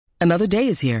Another day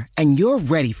is here, and you're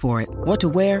ready for it. What to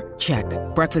wear? Check.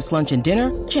 Breakfast, lunch, and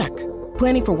dinner? Check.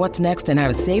 Planning for what's next and how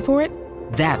to save for it?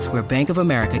 That's where Bank of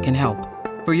America can help.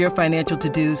 For your financial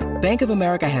to-dos, Bank of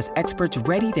America has experts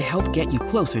ready to help get you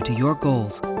closer to your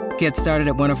goals. Get started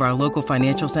at one of our local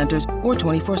financial centers or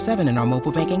 24/7 in our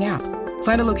mobile banking app.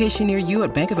 Find a location near you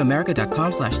at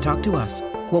bankofamerica.com/talktous.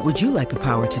 What would you like the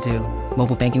power to do?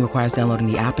 Mobile banking requires downloading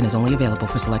the app and is only available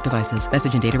for select devices.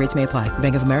 Message and data rates may apply.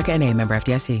 Bank of America N.A., member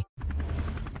FDIC.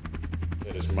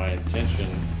 It is my intention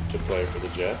to play for the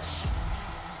Jets.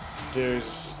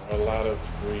 There's a lot of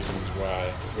reasons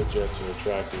why the Jets are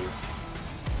attractive.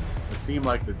 A team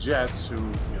like the Jets, who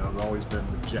have always been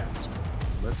the Jets.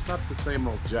 That's not the same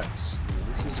old Jets.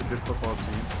 This is a good football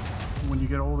team. When you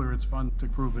get older, it's fun to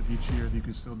prove it each year that you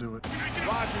can still do it.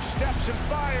 Rodgers steps and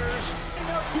fires.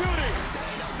 Beauty.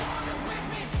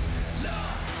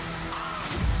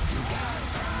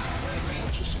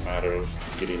 It's just a matter of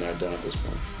getting that done at this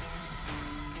point.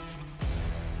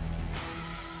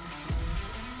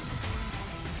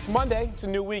 It's Monday. It's a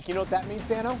new week. You know what that means,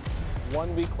 Dano?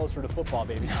 1 week closer to football,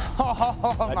 baby.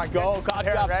 Let's go. Caught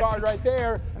you off guard right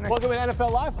there. Welcome to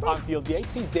NFL Live. I'm Field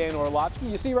Yates. He's Dan Orlovsky.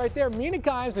 You see right there, Mina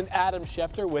Kimes and Adam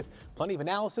Schefter with plenty of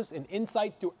analysis and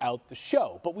insight throughout the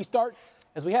show. But we start,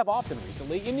 as we have often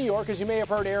recently, in New York. As you may have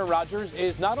heard, Aaron Rodgers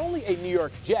is not only a New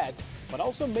York Jet, but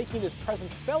also making his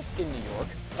presence felt in New York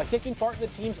by taking part in the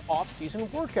team's off-season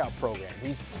workout program.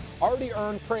 He's already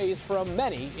earned praise from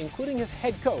many, including his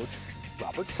head coach,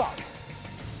 Robert Saleh.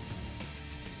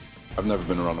 I've never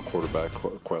been around a quarterback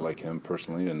quite like him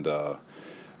personally, and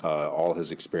all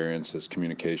his experience, his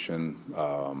communication,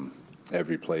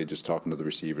 every play, just talking to the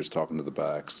receivers, talking to the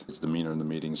backs, his demeanor in the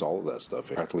meetings, all of that stuff.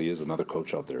 Practically is another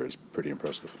coach out there is pretty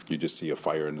impressive. You just see a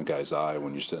fire in the guy's eye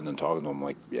when you're sitting and talking to him.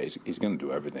 Like, yeah, he's going to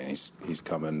do everything. He's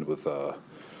coming with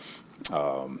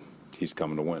he's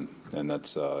coming to win, and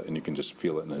that's and you can just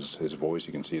feel it in his voice.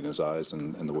 You can see it in his eyes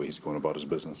and the way he's going about his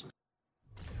business.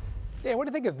 Dan, what do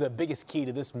you think is the biggest key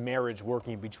to this marriage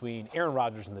working between Aaron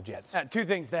Rodgers and the Jets? Two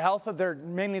things. The health of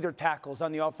mainly their tackles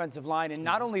on the offensive line, and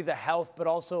not only the health, but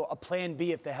also a plan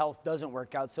B if the health doesn't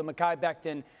work out. So Mekhi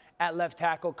Becton at left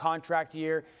tackle, contract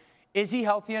year. Is he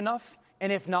healthy enough?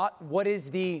 And if not, what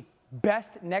is the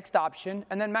best next option?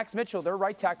 And then Max Mitchell, their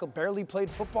right tackle, barely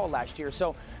played football last year.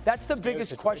 So that's the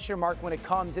biggest question mark when it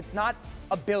comes. It's not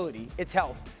ability, it's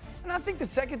health. And I think the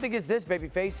second thing is this,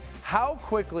 babyface, how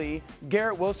quickly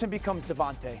Garrett Wilson becomes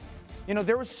Davante. You know,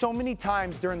 there were so many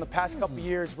times during the past couple of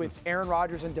years with Aaron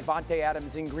Rodgers and Davante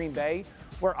Adams in Green Bay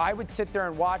where I would sit there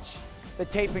and watch the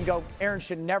tape and go, Aaron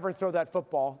should never throw that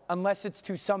football unless it's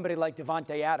to somebody like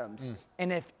Davante Adams.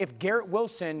 And if Garrett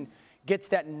Wilson gets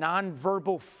that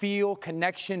nonverbal feel,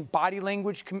 connection, body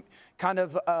language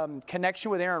connection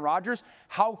with Aaron Rodgers,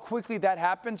 how quickly that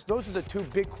happens, those are the two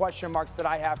big question marks that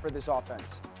I have for this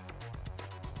offense.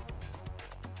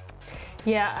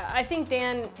 Yeah, I think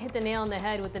Dan hit the nail on the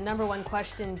head with the number one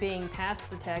question being pass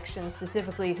protection,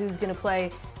 specifically who's going to play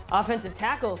offensive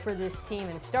tackle for this team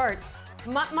and start.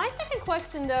 My second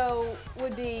question, though,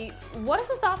 would be, what is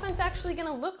this offense actually going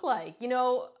to look like? You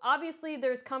know, obviously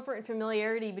there's comfort and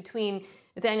familiarity between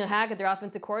Nathaniel Hackett, their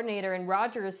offensive coordinator, and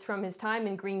Rodgers from his time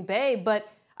in Green Bay, but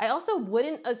I also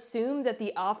wouldn't assume that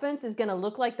the offense is going to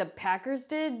look like the Packers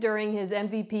did during his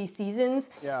MVP seasons.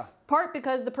 Yeah. Part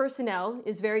because the personnel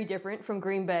is very different from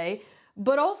Green Bay,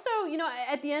 but also, you know,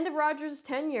 at the end of Rodgers'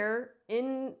 tenure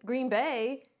in Green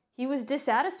Bay, he was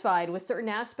dissatisfied with certain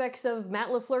aspects of Matt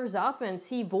LaFleur's offense.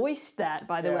 He voiced that,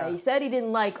 by the way. He said he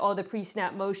didn't like all the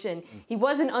pre-snap motion. He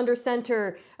wasn't under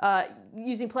center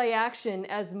using play action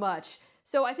as much.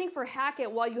 So I think for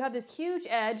Hackett, while you have this huge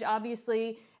edge,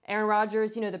 obviously, Aaron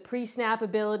Rodgers, you know, the pre-snap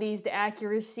abilities, the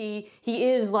accuracy,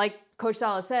 he is, like Coach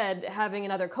Saleh said, having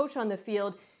another coach on the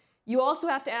field. You also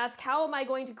have to ask, how am I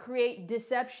going to create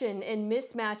deception and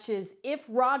mismatches if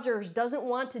Rodgers doesn't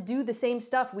want to do the same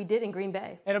stuff we did in Green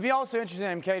Bay? And it'll be also interesting,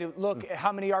 MK, to look at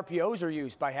how many RPOs are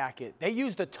used by Hackett. They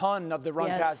used a ton of the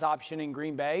run-pass option in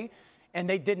Green Bay, and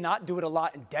they did not do it a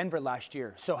lot in Denver last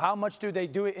year. So how much do they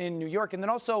do it in New York? And then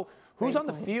also, who's on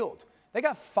the field? They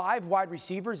got 5 wide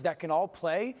receivers that can all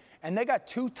play, and they got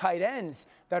 2 tight ends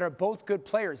that are both good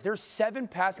players. There's 7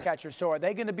 pass catchers. So are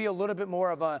they going to be a little bit more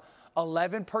of a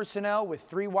 11 personnel with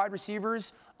 3 wide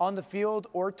receivers on the field,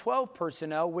 or 12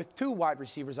 personnel with 2 wide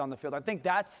receivers on the field? I think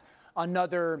that's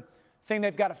another thing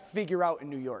they've got to figure out in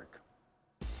New York.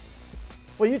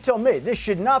 Well, you tell me. This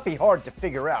should not be hard to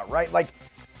figure out, right? Like,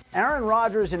 Aaron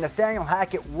Rodgers and Nathaniel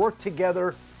Hackett worked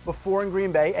together before in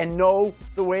Green Bay and know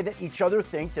the way that each other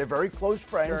think. They're very close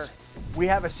friends. Sure. We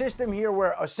have a system here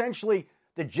where essentially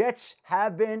The Jets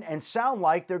have been and sound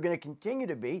like they're going to continue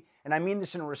to be, and I mean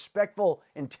this in a respectful,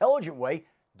 intelligent way,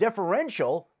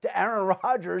 deferential to Aaron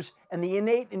Rodgers and the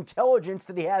innate intelligence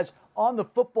that he has on the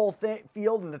football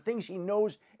field and the things he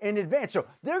knows in advance. So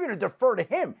they're going to defer to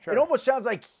him. Sure. It almost sounds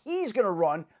like he's going to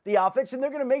run the offense, and they're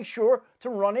going to make sure to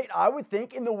run it, I would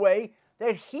think, in the way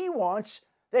that he wants,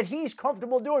 that he's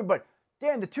comfortable doing. But,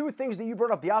 Dan, the two things that you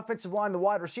brought up, the offensive line, the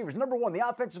wide receivers. Number one, the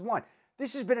offensive line.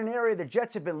 This has been an area the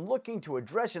Jets have been looking to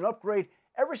address and upgrade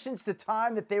ever since the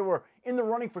time that they were in the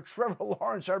running for Trevor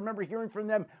Lawrence. I remember hearing from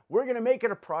them, we're going to make it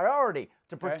a priority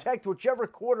to protect whichever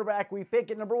quarterback we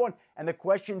pick at number one. And the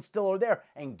questions still are there.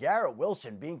 And Garrett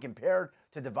Wilson being compared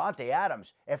to Davante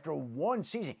Adams after one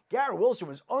season. Garrett Wilson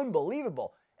was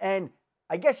unbelievable. And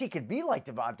I guess he could be like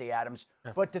Davante Adams.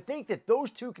 But to think that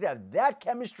those two could have that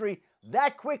chemistry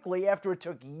that quickly after it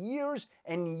took years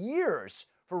and years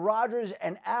for Rodgers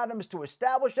and Adams to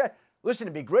establish that, listen,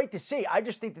 it'd be great to see. I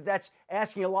just think that that's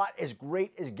asking a lot, as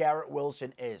great as Garrett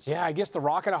Wilson is. Yeah, I guess the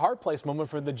rock and a hard place moment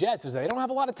for the Jets is that they don't have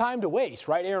a lot of time to waste,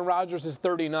 right? Aaron Rodgers is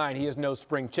 39. He is no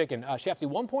spring chicken. Shefty,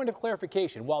 one point of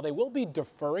clarification. While they will be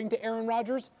deferring to Aaron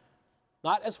Rodgers,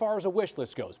 not as far as a wish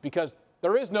list goes, because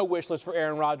there is no wish list for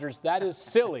Aaron Rodgers. That is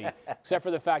silly, except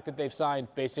for the fact that they've signed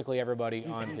basically everybody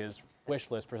on his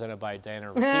wish list presented by Dan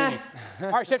Rossini.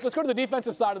 All right, Chef, let's go to the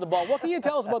defensive side of the ball. What can you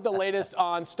tell us about the latest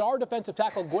on star defensive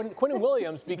tackle Quinnen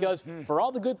Williams? Because for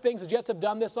all the good things the Jets have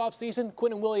done this offseason,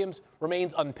 Quinnen Williams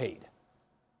remains unpaid.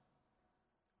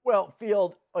 Well,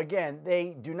 Field, again,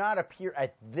 they do not appear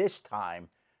at this time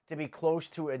to be close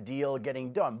to a deal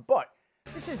getting done. But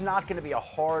this is not going to be a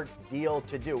hard deal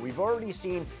to do. We've already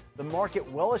seen the market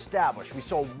well established. We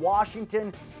saw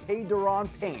Washington pay Daron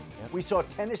Payne. We saw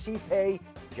Tennessee pay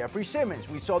Jeffrey Simmons.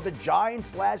 We saw the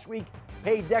Giants last week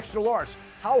pay Dexter Lawrence.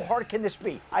 How hard can this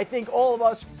be? I think all of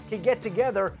us can get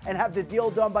together and have the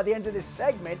deal done by the end of this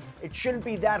segment. It shouldn't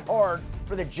be that hard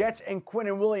for the Jets and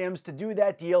Quinnen Williams to do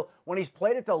that deal when he's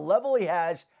played at the level he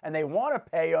has and they want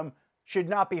to pay him. Should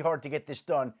not be hard to get this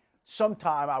done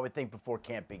sometime, I would think, before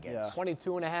camp begins. Yeah.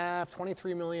 $22.5,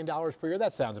 $23 million per year.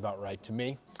 That sounds about right to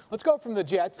me. Let's go from the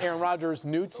Jets, Aaron Rodgers'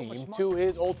 new team, to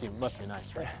his old team. Must be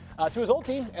nice, right? To his old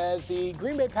team, as the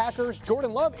Green Bay Packers'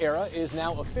 Jordan Love era is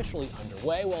now officially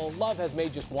underway. Well, Love has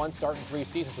made just one start in 3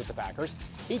 seasons with the Packers.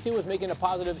 He, too, is making a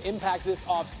positive impact this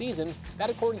offseason. That,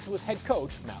 according to his head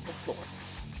coach, Matt LaFleur.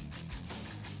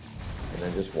 And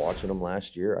then just watching him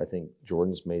last year, I think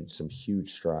Jordan's made some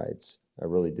huge strides. I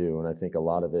really do. And I think a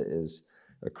lot of it is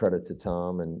a credit to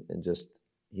Tom and just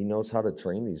he knows how to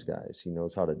train these guys. He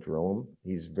knows how to drill them.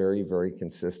 He's very, very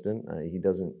consistent. He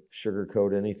doesn't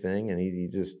sugarcoat anything, and he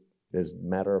just is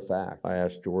matter of fact. I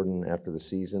asked Jordan after the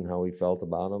season how he felt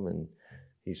about him, and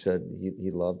he said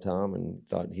he loved Tom and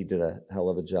thought he did a hell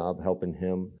of a job helping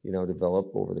him,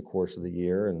 develop over the course of the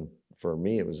year. And for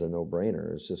me, it was a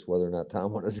no-brainer. It's just whether or not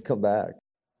Tom wanted to come back.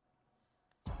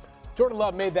 Jordan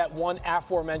Love made that one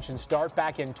aforementioned start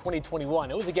back in 2021.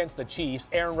 It was against the Chiefs.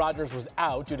 Aaron Rodgers was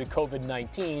out due to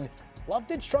COVID-19. Love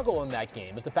did struggle in that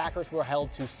game as the Packers were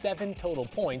held to 7 total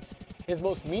points. His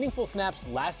most meaningful snaps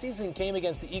last season came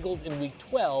against the Eagles in Week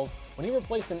 12 when he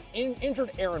replaced an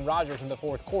injured Aaron Rodgers in the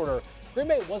fourth quarter. Green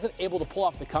Bay wasn't able to pull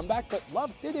off the comeback, but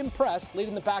Love did impress,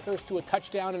 leading the Packers to a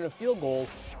touchdown and a field goal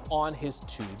on his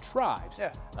 2 drives.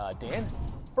 Dan?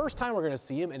 First time we're going to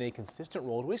see him in a consistent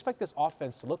role. What do we expect this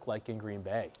offense to look like in Green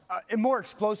Bay? And more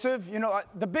explosive.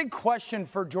 The big question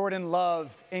for Jordan Love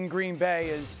in Green Bay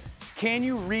is, can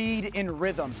you read in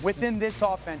rhythm within this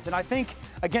offense? And I think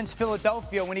against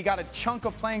Philadelphia, when he got a chunk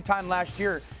of playing time last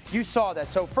year, you saw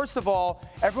that. So first of all,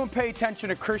 everyone pay attention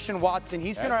to Christian Watson.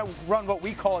 He's going to run what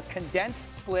we call a condensed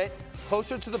split,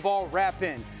 closer to the ball, wrap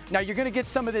in. Now you're going to get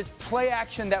some of this play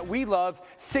action that we love,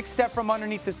 6-step from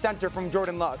underneath the center from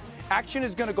Jordan Love. Action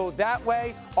is going to go that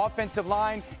way, offensive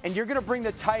line, and you're going to bring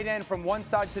the tight end from one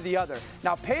side to the other.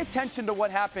 Now pay attention to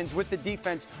what happens with the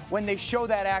defense when they show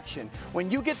that action. When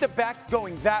you get the back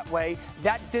going that way,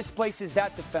 that displaces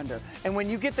that defender. And when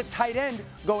you get the tight end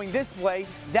going this way,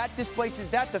 that displaces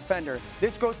that defender.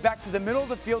 This goes back to the middle of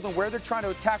the field and where they're trying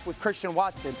to attack with Christian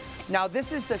Watson. Now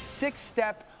this is the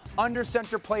 6-step under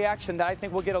center play action that I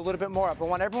think we'll get a little bit more of. I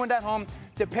want everyone at home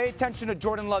to pay attention to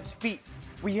Jordan Love's feet.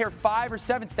 We hear 5 or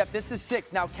 7-step. This is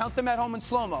 6. Now count them at home in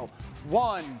slow-mo.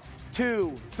 1,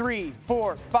 2, 3,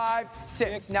 4, 5,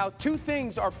 6. Now 2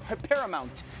 things are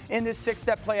paramount in this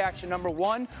 6-step play action. Number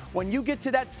 1, when you get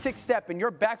to that 6-step and your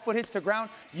back foot hits the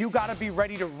ground, you got to be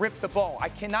ready to rip the ball. I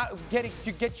cannot get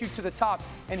you to the top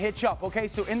and hitch up, okay?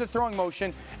 So in the throwing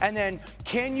motion, and then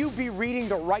can you be reading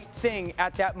the right thing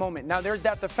at that moment? Now there's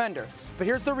that defender. But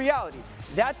here's the reality.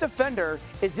 That defender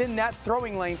is in that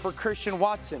throwing lane for Christian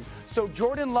Watson. So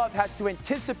Jordan Love has to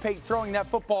anticipate throwing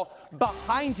that football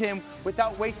behind him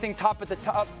without wasting time at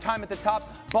the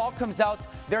top. Ball comes out.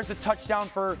 There's a touchdown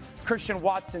for Christian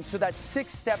Watson. So that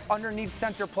 6-step underneath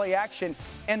center play action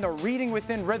and the reading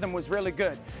within rhythm was really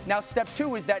good. Now, step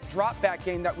 2 is that drop back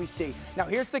game that we see. Now,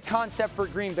 here's the concept for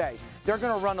Green Bay. They're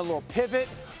going to run a little pivot,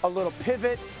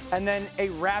 and then a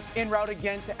wrap in route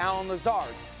again to Allen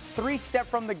Lazard. 3-step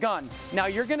from the gun. Now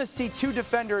you're going to see 2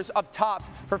 defenders up top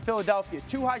for Philadelphia.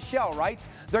 2 high shell, right?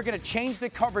 They're going to change the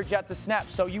coverage at the snap,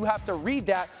 so you have to read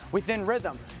that within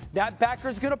rhythm. That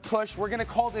backer's going to push. We're going to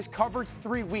call this cover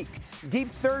 3 weak.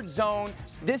 Deep third zone.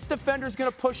 This defender's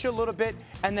going to push a little bit,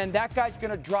 and then that guy's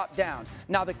going to drop down.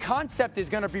 Now the concept is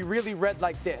going to be really read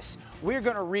like this. We're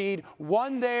going to read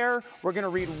 1 there, we're going to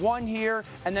read 1 here,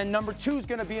 and then number 2 is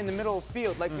going to be in the middle of the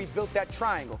field like we built that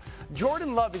triangle.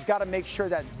 Jordan Love has got to make sure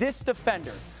that this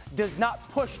defender does not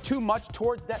push too much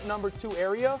towards that number 2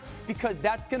 area, because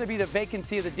that's going to be the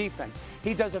vacancy of the defense.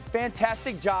 He does a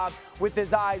fantastic job with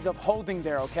his eyes of holding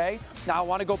there, okay? Now I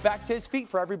want to go back to his feet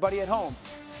for everybody at home.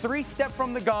 3-step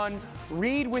from the gun,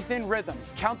 read within rhythm.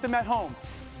 Count them at home.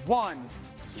 1,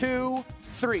 2,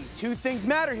 3. 2 things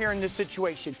matter here in this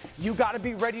situation. You got to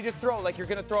be ready to throw like you're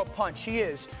going to throw a punch. He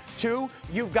is. 2,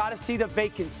 you've got to see the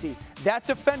vacancy. That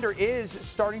defender is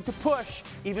starting to push,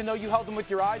 even though you held him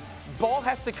with your eyes. Ball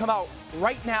has to come out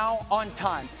right now on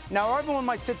time. Now, everyone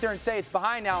might sit there and say it's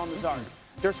behind Allen Lazard.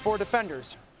 There's 4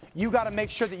 defenders. You got to make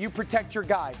sure that you protect your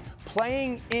guy.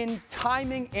 Playing in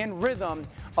timing and rhythm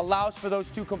allows for those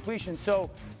 2 completions. So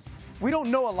we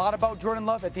don't know a lot about Jordan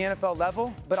Love at the NFL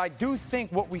level, but I do think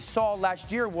what we saw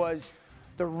last year was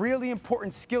the really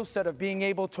important skill set of being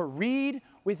able to read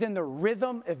within the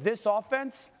rhythm of this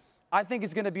offense. I think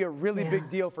is going to be a really big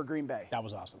deal for Green Bay. That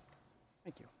was awesome.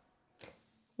 Thank you.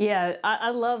 Yeah, I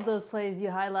love those plays you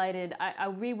highlighted. I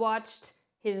rewatched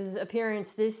his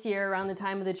appearance this year around the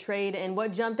time of the trade, and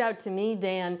what jumped out to me,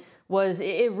 Dan, was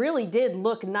it really did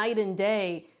look night and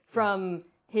day from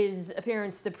his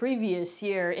appearance the previous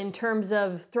year in terms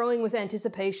of throwing with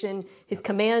anticipation, his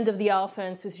command of the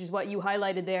offense, which is what you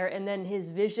highlighted there, and then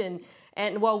his vision.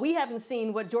 And while we haven't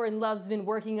seen what Jordan Love's been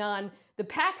working on, the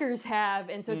Packers have,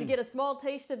 and so to get a small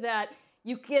taste of that,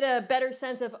 you get a better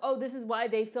sense of, oh, this is why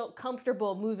they felt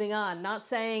comfortable moving on. Not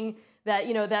saying that,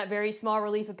 you know, that very small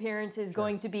relief appearance is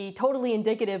going to be totally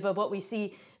indicative of what we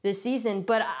see this season.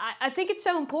 But I think it's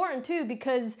so important, too,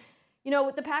 because, you know,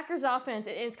 with the Packers offense,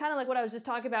 it's kind of like what I was just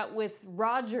talking about with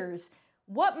Rodgers.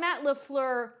 What Matt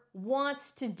LaFleur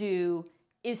wants to do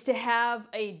is to have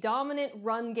a dominant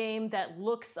run game that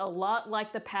looks a lot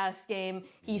like the pass game.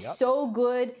 He's so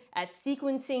good at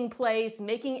sequencing plays,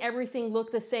 making everything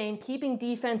look the same, keeping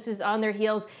defenses on their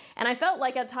heels. And I felt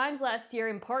like at times last year,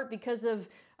 in part because of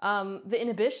the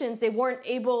inhibitions, they weren't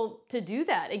able to do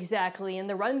that exactly. And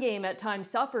the run game at times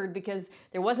suffered because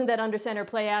there wasn't that under center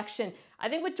play action. I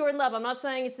think with Jordan Love, I'm not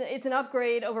saying it's an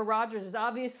upgrade over Rodgers. It's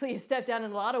obviously a step down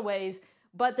in a lot of ways,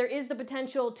 but there is the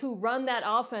potential to run that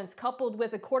offense coupled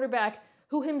with a quarterback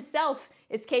who himself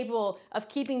is capable of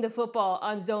keeping the football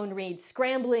on zone read,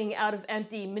 scrambling out of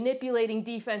empty, manipulating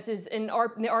defenses in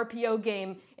the RPO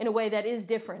game in a way that is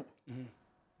different. I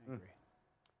agree.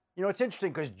 You know, it's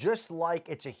interesting because just like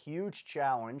it's a huge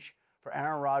challenge for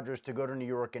Aaron Rodgers to go to New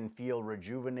York and feel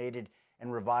rejuvenated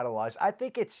and revitalized, I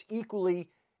think it's equally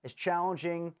as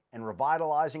challenging and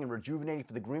revitalizing and rejuvenating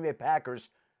for the Green Bay Packers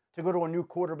to go to a new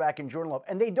quarterback in Jordan Love.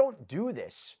 And they don't do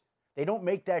this. They don't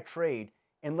make that trade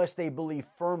unless they believe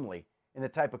firmly in the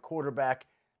type of quarterback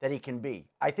that he can be.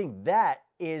 I think that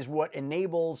is what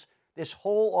enables this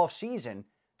whole offseason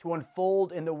to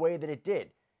unfold in the way that it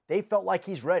did. They felt like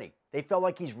he's ready. They felt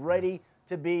like he's ready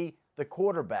to be the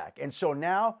quarterback. And so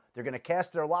now they're going to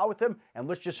cast their lot with him, and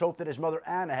let's just hope that his mother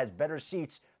Anna has better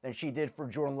seats than she did for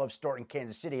Jordan Love's start in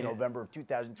Kansas City in November of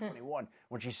 2021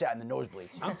 when she sat in the nosebleeds.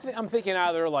 I'm thinking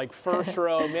either like first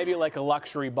row, maybe like a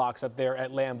luxury box up there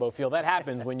at Lambeau Field. That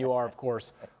happens when you are, of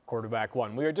course, quarterback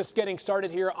one. We are just getting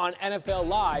started here on NFL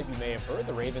Live. You may have heard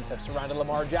the Ravens have surrounded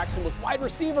Lamar Jackson with wide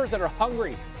receivers that are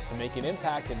hungry to make an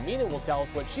impact, and Mina will tell us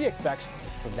what she expects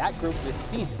from that group this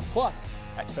season. Plus,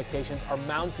 expectations are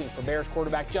mounting for Bears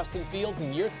quarterback Justin Fields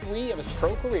in year 3 of his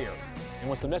pro career. And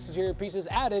with some necessary pieces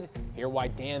added, hear why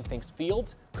Dan thinks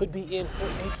Fields could be in for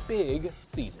a big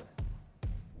season.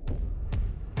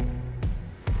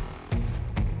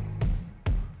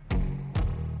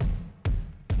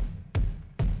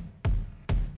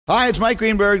 Hi, it's Mike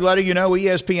Greenberg letting you know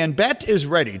ESPN Bet is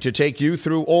ready to take you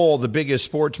through all the biggest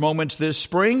sports moments this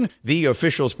spring. The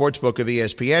official sportsbook of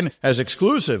ESPN has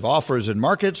exclusive offers and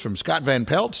markets from Scott Van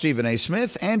Pelt, Stephen A.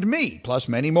 Smith, and me, plus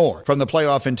many more. From the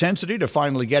playoff intensity to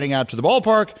finally getting out to the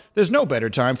ballpark, there's no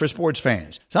better time for sports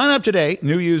fans. Sign up today.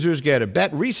 New users get a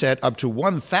bet reset up to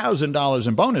 $1,000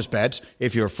 in bonus bets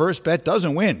if your first bet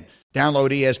doesn't win.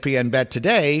 Download ESPN Bet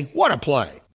today. What a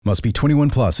play. Must be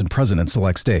 21 plus and present in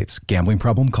select states. Gambling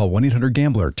problem? Call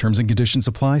 1-800-GAMBLER. Terms and conditions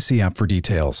apply. See app for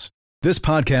details. This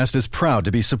podcast is proud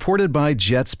to be supported by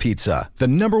Jets Pizza, the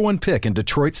 #1 pick in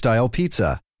Detroit-style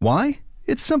pizza. Why?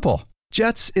 It's simple.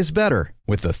 Jets is better.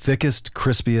 With the thickest,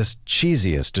 crispiest,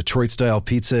 cheesiest Detroit-style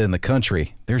pizza in the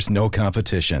country, there's no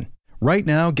competition. Right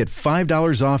now, get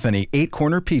 $5 off any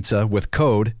 8-corner pizza with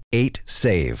code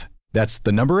 8SAVE. That's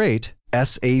the number 8,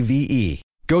 SAVE.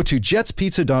 Go to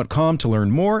jetspizza.com to learn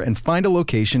more and find a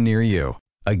location near you.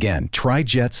 Again, try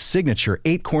Jet's signature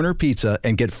 8-corner pizza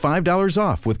and get $5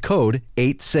 off with code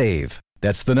 8SAVE.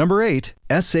 That's the number 8,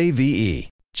 SAVE.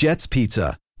 Jet's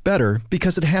Pizza. Better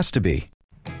because it has to be.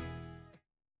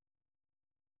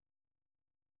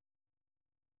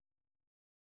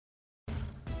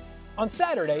 On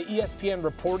Saturday, ESPN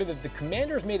reported that the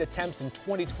Commanders made attempts in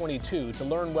 2022 to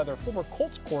learn whether former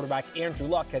Colts quarterback Andrew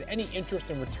Luck had any interest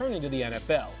in returning to the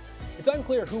NFL. It's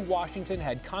unclear who Washington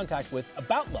had contact with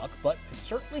about Luck, but it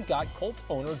certainly got Colts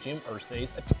owner Jim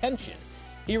Irsay's attention.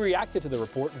 He reacted to the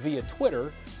report via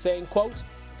Twitter, saying, quote,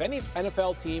 "If any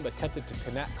NFL team attempted to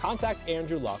contact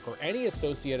Andrew Luck or any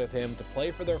associate of him to play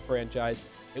for their franchise,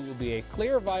 it will be a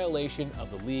clear violation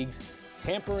of the league's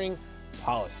tampering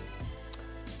policy."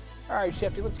 All right,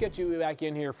 Shefty, let's get you back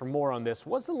in here for more on this.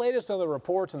 What's the latest on the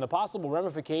reports and the possible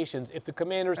ramifications if the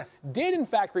Commanders did, in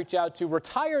fact, reach out to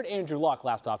retired Andrew Luck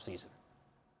last offseason?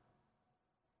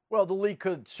 Well, the league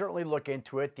could certainly look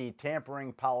into it. The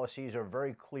tampering policies are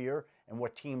very clear and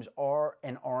what teams are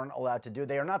and aren't allowed to do.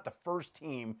 They are not the first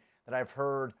team that I've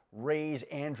heard raise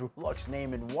Andrew Luck's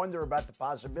name and wonder about the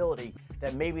possibility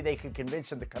that maybe they could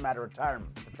convince him to come out of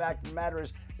retirement. The fact of the matter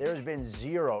is there's been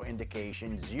zero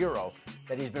indication,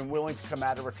 that he's been willing to come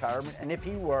out of retirement. And if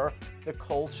he were, the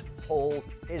Colts hold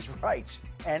his rights.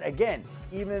 And again,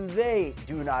 even they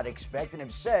do not expect and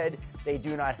have said they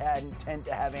do not intend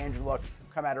to have Andrew Luck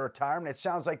come out of retirement. It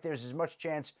sounds like there's as much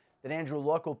chance that Andrew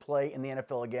Luck will play in the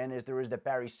NFL again as there is that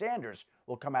Barry Sanders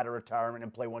will come out of retirement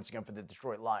and play once again for the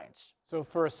Detroit Lions. So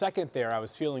for a second there, I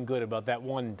was feeling good about that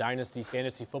one dynasty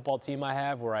fantasy football team I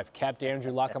have where I've kept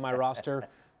Andrew Luck on my roster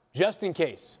just in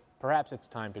case. Perhaps it's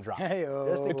time to drop it.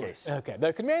 Just in case. Okay.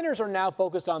 The Commanders are now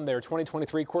focused on their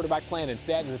 2023 quarterback plan.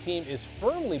 Instead, the team is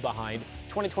firmly behind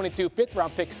 2022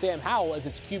 fifth-round pick Sam Howell as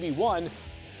its QB1.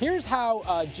 Here's how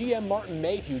GM Martin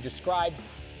Mayhew described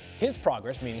his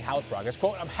progress, meaning Howell's progress.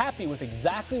 Quote, "I'm happy with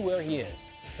exactly where he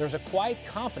is. There's a quiet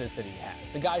confidence that he has.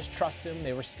 The guys trust him.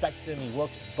 They respect him. He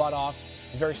works his butt off.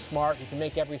 He's very smart. He can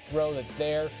make every throw that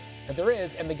there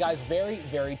is, and the guy's very,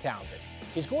 very talented.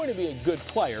 He's going to be a good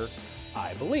player,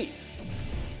 I believe."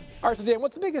 All right, so Dan,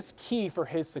 what's the biggest key for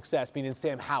his success being in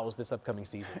Sam Howell's this upcoming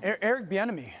season? Eric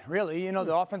Bieniemy, really. You know,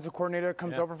 the offensive coordinator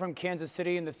comes over from Kansas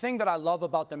City, and the thing that I love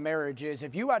about the marriage is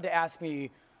if you had to ask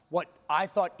me what I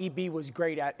thought EB was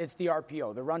great at, it's the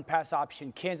RPO, the run-pass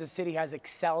option. Kansas City has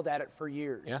excelled at it for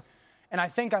years. Yeah. And I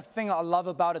think a thing I love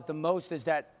about it the most is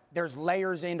that there's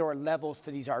layers and/or levels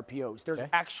to these RPOs. There's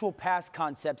actual pass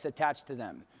concepts attached to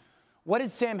them. What did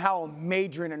Sam Howell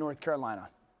major in at North Carolina?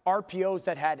 RPOs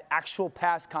that had actual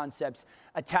pass concepts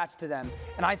attached to them.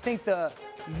 And I think the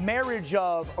marriage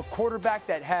of a quarterback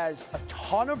that has a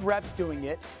ton of reps doing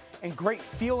it and great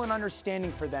feel and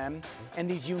understanding for them and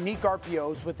these unique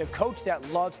RPOs with a coach that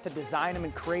loves to design them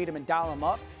and create them and dial them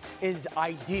up is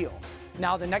ideal.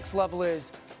 Now the next level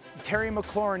is Terry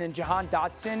McLaurin and Jahan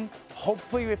Dotson,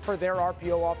 hopefully for their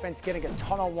RPO offense, getting a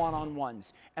ton of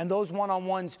one-on-ones. And those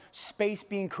one-on-ones, space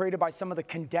being created by some of the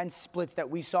condensed splits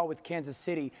that we saw with Kansas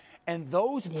City. And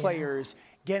those players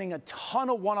getting a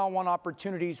ton of one-on-one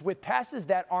opportunities with passes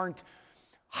that aren't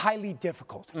highly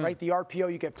difficult, right? The RPO,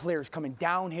 you get players coming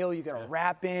downhill, you get a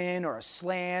wrap in or a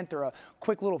slant or a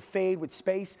quick little fade with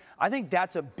space. I think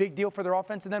that's a big deal for their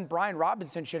offense. And then Brian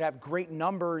Robinson should have great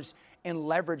numbers and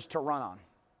leverage to run on.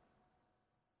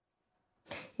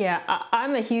 Yeah,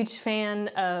 I'm a huge fan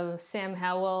of Sam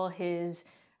Howell. His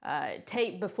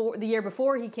tape before the year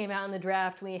before he came out in the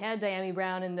draft, when he had Dyami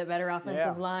Brown in the better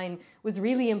offensive line, was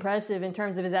really impressive in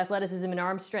terms of his athleticism and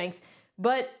arm strength.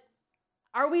 But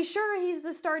are we sure he's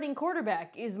the starting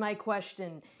quarterback is my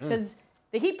question. Because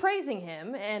they keep praising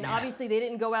him, and obviously they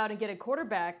didn't go out and get a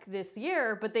quarterback this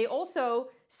year, but they also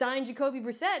signed Jacoby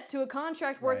Brissett to a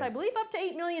contract worth, I believe, up to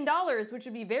 $8 million, which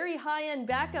would be very high-end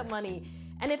backup money.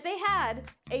 And if they had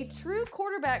a true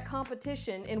quarterback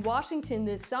competition in Washington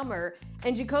this summer,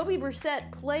 and Jacoby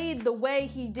Brissett played the way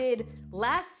he did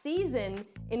last season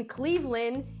in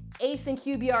Cleveland, 8th in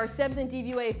QBR, 7th in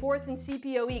DVOA, 4th in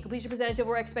CPOE, completion percentage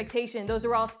over expectation, those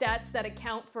are all stats that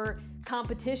account for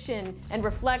competition and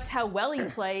reflect how well he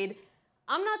played,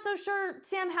 I'm not so sure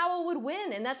Sam Howell would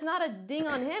win. And that's not a ding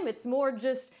on him. It's more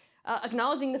just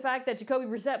acknowledging the fact that Jacoby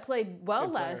Brissett played well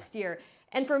last year.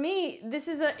 And for me, this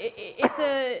is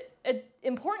an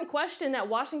important question that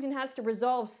Washington has to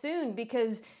resolve soon,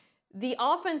 because the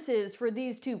offenses for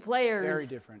these two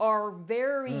players are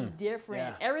very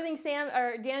different. Yeah. Everything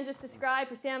Dan just described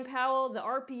for Sam Howell, the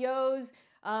RPOs,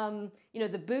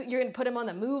 the boot, you're going to put him on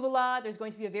the move a lot. There's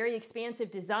going to be a very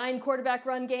expansive design quarterback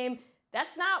run game.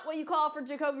 That's not what you call for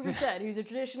Jacoby Brissett, who's a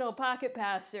traditional pocket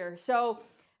passer. So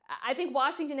I think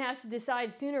Washington has to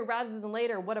decide sooner rather than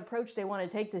later what approach they want to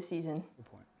take this season. Good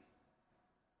point.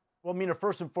 Well, Mina,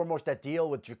 first and foremost, that deal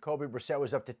with Jacoby Brissett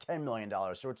was up to $10 million.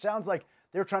 So it sounds like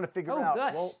they're trying to figure out,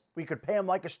 well, we could pay him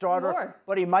like a starter,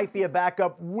 but he might be a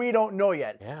backup. We don't know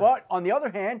yet. Yeah. But on the other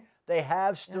hand, they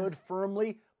have stood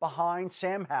firmly behind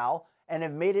Sam Howell and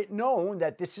have made it known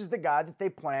that this is the guy that they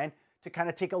plan to kind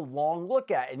of take a long look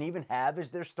at and even have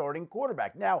as their starting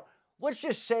quarterback. Now, let's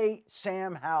just say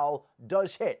Sam Howell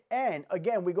does hit. And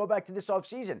again, we go back to this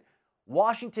offseason.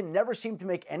 Washington never seemed to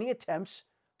make any attempts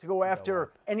to go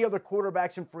after any other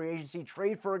quarterbacks in free agency,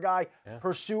 trade for a guy,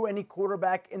 pursue any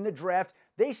quarterback in the draft.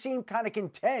 They seem kind of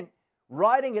content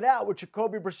riding it out with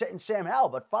Jacoby Brissett and Sam Howell.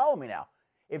 But follow me now.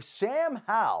 If Sam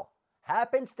Howell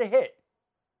happens to hit,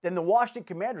 then the Washington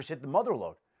Commanders hit the mother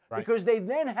load. Because they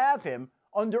then have him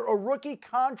under a rookie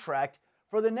contract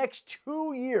for the next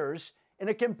 2 years in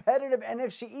a competitive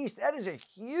NFC East. That is a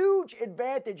huge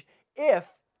advantage if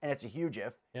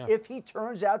he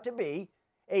turns out to be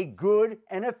a good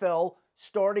NFL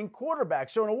starting quarterback.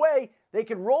 So in a way, they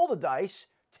can roll the dice,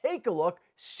 take a look,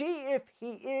 see if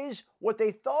he is what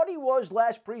they thought he was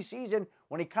last preseason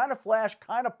when he kind of flashed,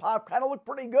 kind of popped, kind of looked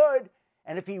pretty good.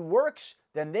 And if he works,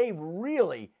 then they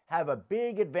really have a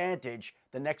big advantage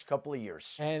the next couple of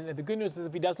years. And the good news is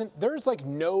if he doesn't, there's like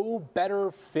no better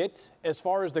fit as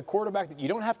far as the quarterback that you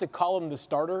don't have to call him the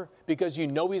starter because you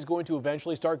know he's going to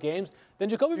eventually start games than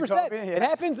Jacoby Brissett. It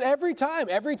happens every time.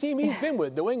 Every team he's been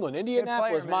with, New England,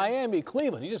 Indianapolis, Miami,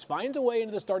 Cleveland, he just finds a way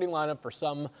into the starting lineup for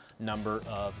some number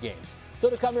of games.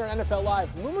 So to come here on NFL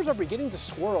Live, rumors are beginning to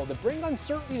swirl that bring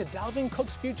uncertainty to Dalvin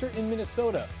Cook's future in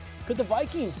Minnesota. Could the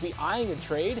Vikings be eyeing a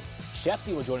trade?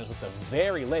 Shefty will join us with the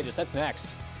very latest. That's next.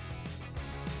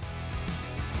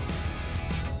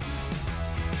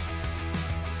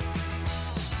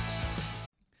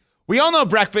 We all know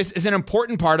breakfast is an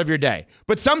important part of your day,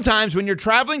 but sometimes when you're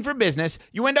traveling for business,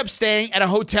 you end up staying at a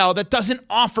hotel that doesn't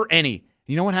offer any.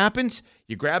 You know what happens?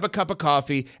 You grab a cup of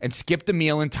coffee and skip the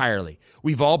meal entirely.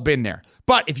 We've all been there.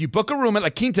 But if you book a room at La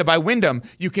Quinta by Wyndham,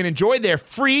 you can enjoy their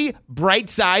free Bright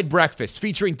Side breakfast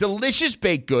featuring delicious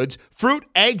baked goods, fruit,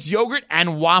 eggs, yogurt,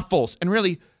 and waffles. And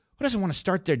really, who doesn't want to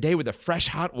start their day with a fresh,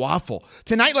 hot waffle?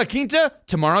 Tonight, La Quinta,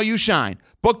 tomorrow you shine.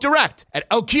 Book direct at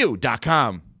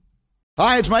LQ.com.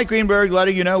 Hi, it's Mike Greenberg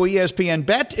letting you know ESPN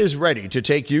Bet is ready to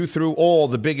take you through all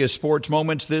the biggest sports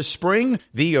moments this spring.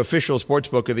 The official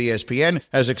sportsbook of ESPN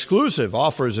has exclusive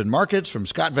offers and markets from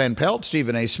Scott Van Pelt,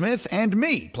 Stephen A. Smith, and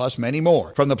me, plus many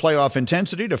more. From the playoff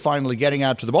intensity to finally getting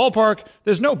out to the ballpark,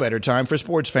 there's no better time for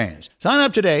sports fans. Sign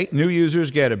up today. New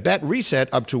users get a bet reset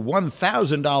up to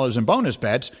 $1,000 in bonus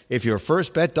bets if your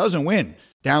first bet doesn't win.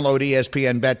 Download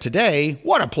ESPN Bet today.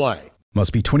 What a play.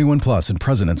 Must be 21 plus and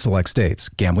present in select states.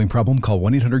 Gambling problem? Call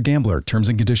 1-800-GAMBLER. Terms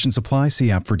and conditions apply.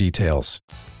 See app for details.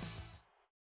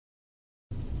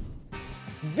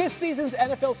 This season's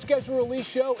NFL schedule release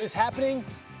show is happening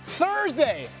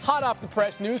Thursday. Hot off the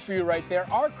press news for you right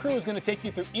there. Our crew is going to take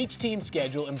you through each team's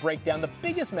schedule and break down the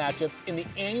biggest matchups in the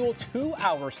annual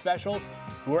 2-hour special.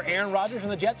 Who are Aaron Rodgers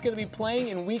and the Jets going to be playing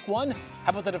in Week 1? How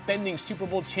about the defending Super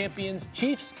Bowl champions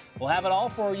Chiefs? We'll have it all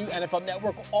for you. NFL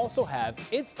Network will also have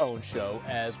its own show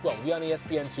as well. We'll be on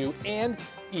ESPN2 and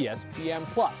ESPN+.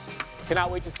 Cannot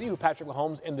wait to see who Patrick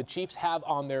Mahomes and the Chiefs have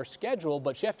on their schedule.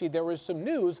 But, Shefty, there was some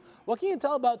news. What can you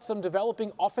tell about some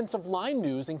developing offensive line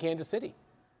news in Kansas City?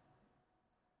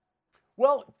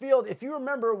 Well, Field, if you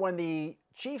remember when the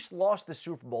Chiefs lost the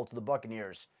Super Bowl to the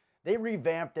Buccaneers, they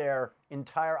revamped their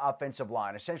entire offensive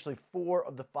line, essentially 4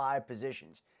 of the 5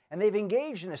 positions. And they've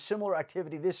engaged in a similar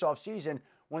activity this offseason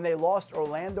when they lost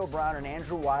Orlando Brown and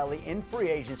Andrew Wiley in free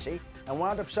agency and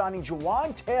wound up signing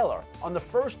Juwan Taylor on the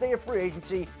first day of free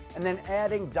agency and then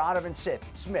adding Donovan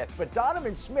Smith. But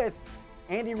Donovan Smith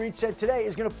Andy Reid said today,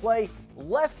 is going to play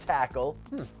left tackle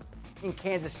in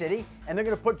Kansas City, and they're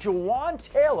going to put Jawan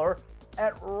Taylor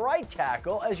at right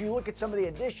tackle as you look at some of the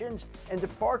additions and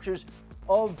departures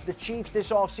of the Chiefs this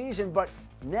offseason. But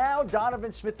now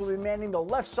Donovan Smith will be manning the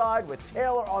left side with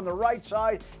Taylor on the right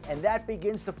side, and that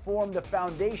begins to form the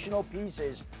foundational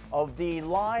pieces of the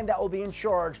line that will be in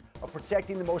charge of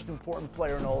protecting the most important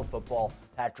player in all of football,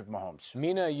 Patrick Mahomes.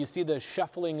 Mina, you see the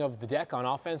shuffling of the deck on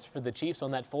offense for the Chiefs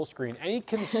on that full screen. Any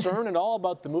concern at all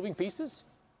about the moving pieces?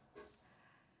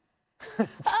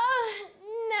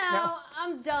 No,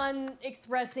 I'm done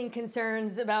expressing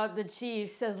concerns about the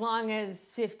Chiefs. As long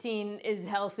as 15 is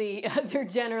healthy, they're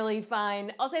generally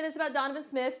fine. I'll say this about Donovan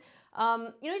Smith.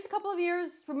 He's a couple of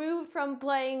years removed from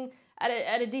playing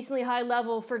at a decently high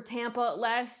level for Tampa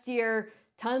last year.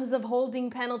 Tons of holding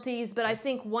penalties, but I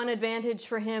think one advantage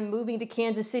for him moving to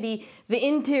Kansas City, the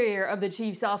interior of the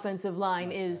Chiefs' offensive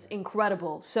line is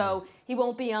incredible. So he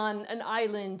won't be on an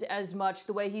island as much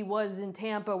the way he was in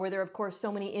Tampa, where there are, of course,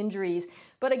 so many injuries.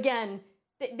 But again,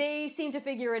 they seem to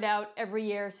figure it out every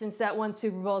year since that one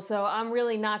Super Bowl, so I'm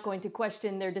really not going to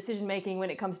question their decision-making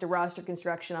when it comes to roster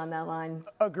construction on that line.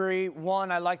 Agree.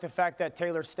 One, I like the fact that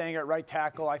Taylor's staying at right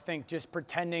tackle. I think just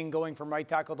pretending going from right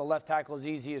tackle to left tackle is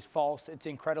easy is false. It's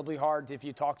incredibly hard if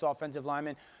you talk to offensive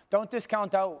linemen. Don't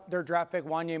discount out their draft pick,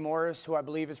 Wanya Morris, who I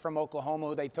believe is from Oklahoma,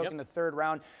 who they took in the third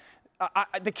round.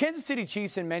 The Kansas City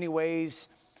Chiefs, in many ways,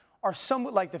 are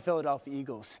somewhat like the Philadelphia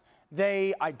Eagles.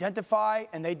 They identify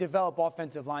and they develop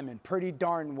offensive linemen pretty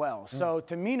darn well. So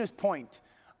to Mina's point,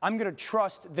 I'm going to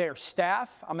trust their staff.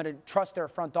 I'm going to trust their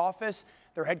front office,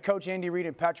 their head coach, Andy Reid,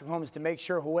 and Patrick Mahomes, to make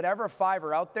sure whatever five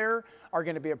are out there are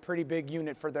going to be a pretty big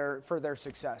unit for their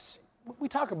success. We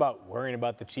talk about worrying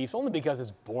about the Chiefs only because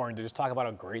it's boring to just talk about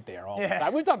how great they are all the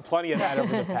time. We've done plenty of that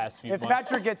over the past few months. If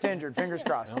Patrick gets injured, fingers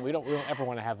crossed. We don't ever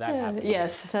want to have that happen.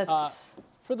 Yes, that's...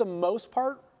 For the most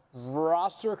part,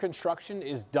 roster construction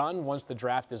is done once the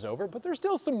draft is over, but there's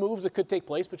still some moves that could take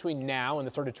place between now and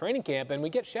the sort of training camp, and we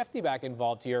get Shefty back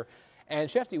involved here. And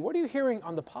Shefty, what are you hearing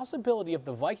on the possibility of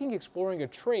the Vikings exploring a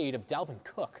trade of Dalvin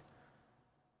Cook?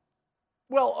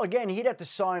 Well, again, he'd have to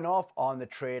sign off on the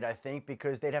trade, I think,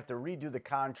 because they'd have to redo the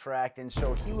contract, and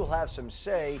so he will have some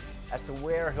say as to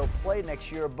where he'll play next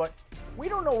year. But we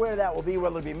don't know where that will be,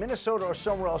 whether it be Minnesota or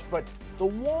somewhere else. But the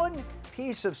one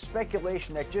piece of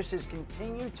speculation that just has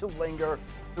continued to linger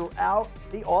throughout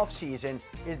the offseason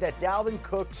is that Dalvin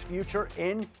Cook's future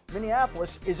in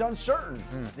Minneapolis is uncertain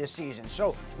this season.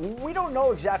 So we don't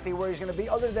know exactly where he's going to be,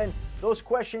 other than those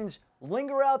questions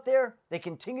linger out there. They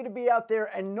continue to be out there,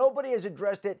 and nobody has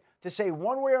addressed it to say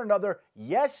one way or another,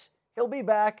 yes, he'll be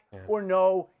back, or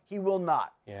no, he will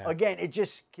not. Again, it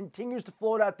just continues to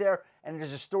float out there, and it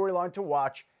is a storyline to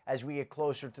watch as we get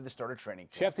closer to the start of training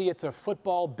camp. Shefty, it's a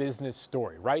football business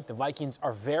story, right? The Vikings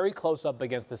are very close up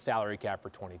against the salary cap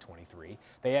for 2023.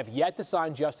 They have yet to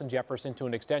sign Justin Jefferson to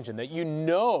an extension that you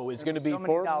know is going to be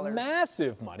for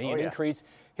massive money and increase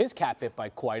his cap hit by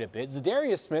quite a bit.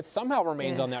 Zadarius Smith somehow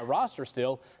remains on that roster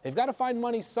still. They've got to find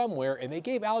money somewhere, and they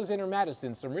gave Alexander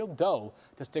Mattison some real dough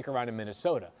to stick around in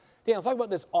Minnesota. Dan, let's talk about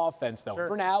this offense, though.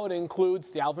 For now, it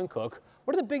includes Dalvin Cook.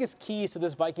 What are the biggest keys to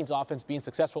this Vikings offense being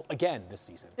successful again this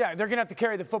season? Yeah, they're going to have to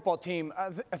carry the football team.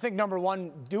 I think, number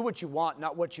one, do what you want,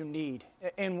 not what you need.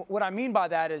 And what I mean by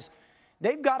that is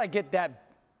they've got to get that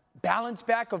balance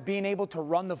back of being able to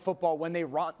run the football when they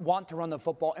want to run the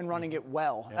football and running it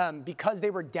well. Because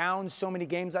they were down so many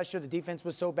games last year, the defense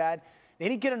was so bad, they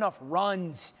didn't get enough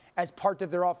runs as part of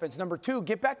their offense. Number two,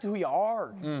 get back to who you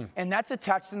are. And that's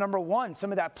attached to number one,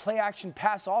 some of that play-action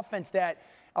pass offense that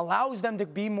allows them to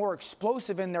be more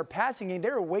explosive in their passing game. They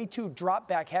were way too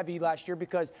drop-back heavy last year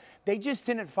because they just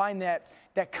didn't find that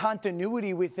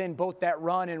continuity within both that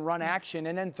run and run action.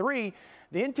 And then three,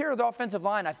 the interior of the offensive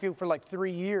line, I feel for like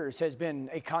 3 years, has been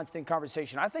a constant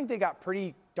conversation. I think they got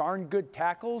pretty darn good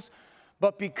tackles.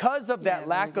 But because of that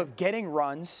lack of getting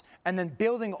runs and then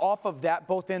building off of that,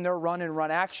 both in their run and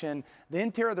run action, the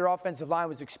interior of their offensive line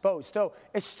was exposed. So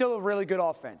it's still a really good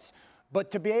offense. But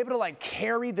to be able to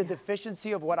carry the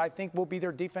deficiency of what I think will be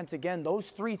their defense again, those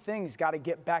three things got to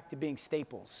get back to being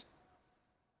staples.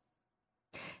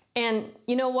 And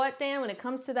you know what, Dan, when it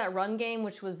comes to that run game,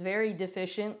 which was very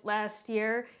deficient last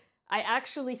year, I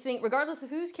actually think, regardless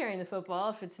of who's carrying the football,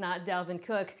 if it's not Dalvin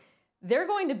Cook, they're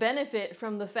going to benefit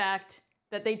from the fact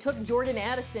that they took Jordan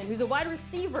Addison, who's a wide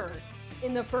receiver,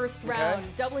 in the first round,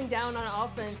 doubling down on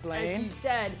offense, as you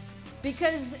said.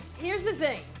 Because here's the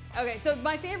thing. Okay, so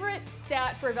my favorite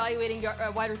stat for evaluating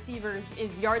wide receivers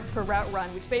is yards per route run,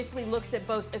 which basically looks at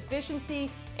both efficiency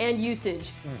and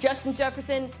usage. Justin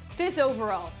Jefferson, 5th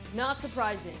overall. Not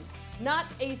surprising. Not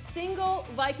a single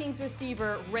Vikings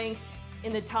receiver ranked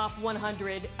in the top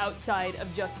 100 outside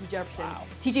of Justin Jefferson. Wow.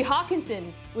 T.J.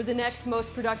 Hawkinson was the next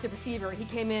most productive receiver. He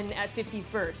came in at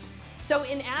 51st. So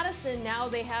in Addison, now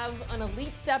they have an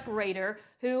elite separator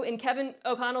who, in Kevin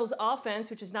O'Connell's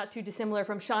offense, which is not too dissimilar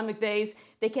from Sean McVay's,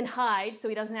 they can hide so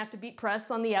he doesn't have to beat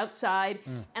press on the outside.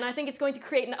 And I think it's going to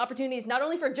create opportunities not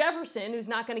only for Jefferson, who's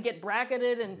not going to get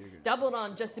bracketed and doubled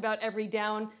on just about every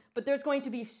down, but there's going to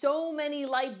be so many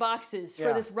light boxes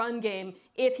for this run game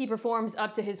if he performs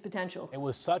up to his potential. It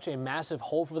was such a massive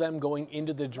hole for them going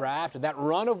into the draft. And that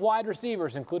run of wide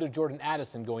receivers included Jordan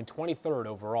Addison going 23rd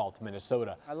overall to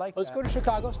Minnesota. Let's go to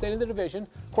Chicago, stay in the division.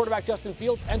 Quarterback Justin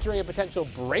Fields entering a potential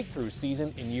breakthrough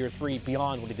season in year 3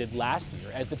 beyond what he did last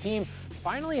year, as the team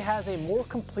finally has a more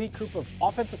complete group of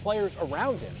offensive players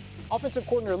around him. Offensive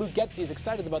coordinator Luke Getsy is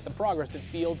excited about the progress that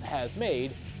Fields has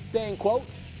made, saying, quote,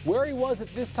 "Where he was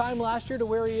at this time last year to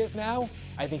where he is now,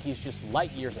 I think he's just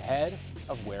light years ahead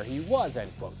of where he was,"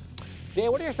 end quote.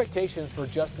 Dan, what are your expectations for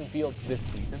Justin Fields this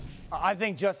season? I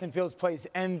think Justin Fields plays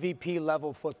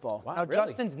MVP-level football. Wow, now, really?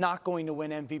 Justin's not going to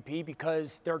win MVP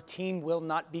because their team will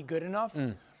not be good enough,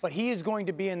 but he is going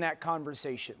to be in that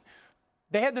conversation.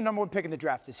 They had the #1 pick in the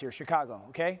draft this year, Chicago,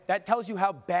 okay? That tells you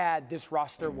how bad this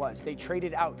roster was. They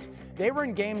traded out. They were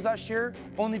in games last year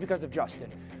only because of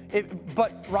Justin.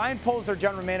 But Ryan Poles, their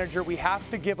general manager, we have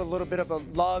to give a little bit of a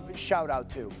love shout-out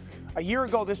to. A year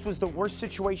ago, this was the worst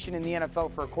situation in the NFL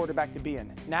for a quarterback to be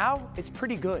in. Now, it's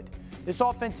pretty good. This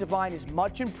offensive line is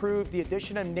much improved. The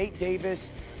addition of Nate Davis,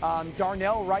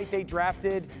 Darnell Wright they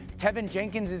drafted. Tevin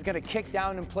Jenkins is going to kick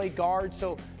down and play guard.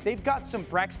 So they've got some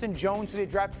Braxton Jones who they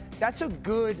draft. That's a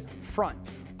good front.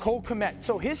 Cole Kmet.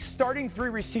 So his starting 3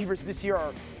 receivers this year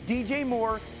are DJ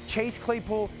Moore, Chase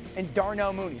Claypool, and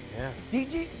Darnell Mooney.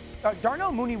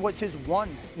 Darnell Mooney was his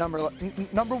number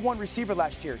 1 receiver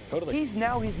last year. Totally. He's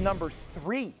now his number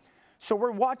 3. So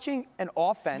we're watching an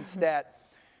offense that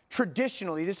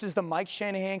traditionally, this is the Mike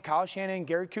Shanahan, Kyle Shanahan,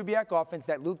 Gary Kubiak offense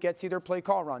that Luke Getsy their play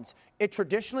call runs. It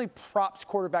traditionally props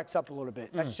quarterbacks up a little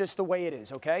bit. That's just the way it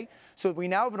is, okay? So we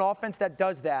now have an offense that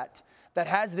does that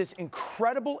has this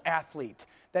incredible athlete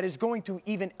that is going to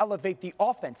even elevate the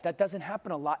offense. That doesn't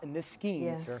happen a lot in this scheme.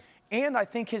 Yeah. Sure. And I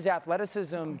think his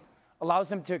athleticism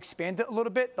allows him to expand it a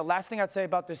little bit. The last thing I'd say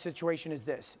about this situation is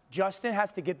this. Justin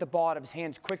has to get the ball out of his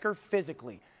hands quicker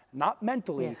physically, not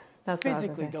mentally. That's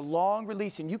physically, the long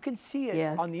release, and you can see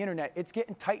it on the internet. It's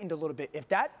getting tightened a little bit. If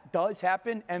that does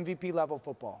happen, MVP level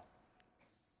football.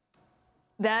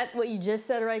 That, what you just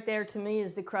said right there, to me,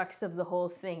 is the crux of the whole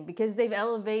thing. Because they've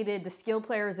elevated the skill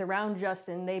players around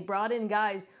Justin. They brought in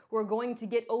guys who are going to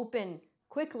get open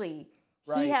quickly.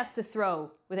 Right. He has to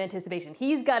throw with anticipation.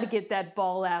 He's got to get that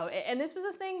ball out. And this was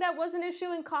a thing that was an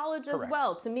issue in college as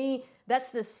well. To me,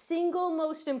 that's the single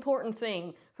most important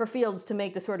thing for Fields to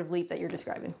make the sort of leap that you're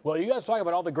describing. Well, you guys talk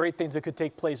about all the great things that could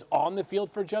take place on the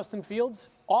field for Justin Fields.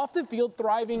 Off the field,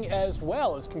 thriving as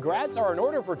well. As congrats are in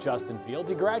order for Justin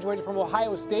Fields. He graduated from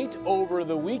Ohio State over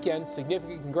the weekend.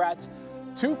 Significant congrats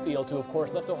to Fields, who, of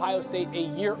course, left Ohio State a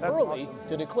year early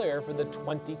to declare for the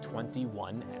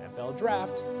 2021 NFL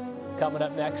Draft. Coming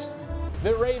up next,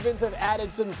 the Ravens have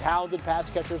added some talented pass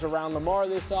catchers around Lamar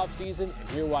this offseason, and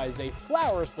here's why Zay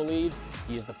Flowers believes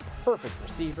he is the perfect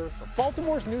receiver for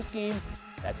Baltimore's new scheme.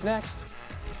 That's next.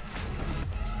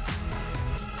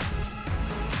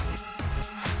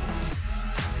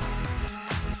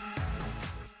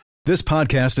 This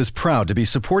podcast is proud to be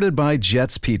supported by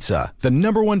Jets Pizza, the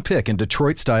 #1 pick in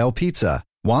Detroit-style pizza.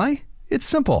 Why? It's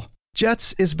simple.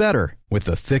 Jets is better. With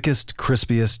the thickest,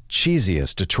 crispiest,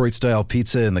 cheesiest Detroit-style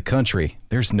pizza in the country,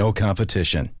 there's no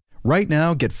competition. Right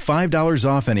now, get $5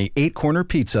 off any 8-corner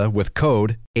pizza with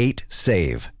code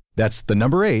 8SAVE. That's the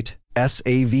number 8,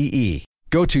 S-A-V-E.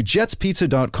 Go to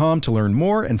jetspizza.com to learn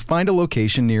more and find a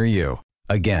location near you.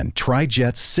 Again, try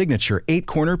Jet's signature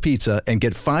 8-corner pizza and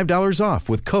get $5 off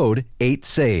with code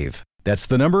 8SAVE. That's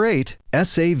the number 8,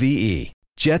 S-A-V-E.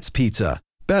 Jet's Pizza.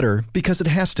 Better because it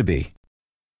has to be.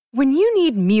 When you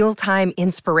need mealtime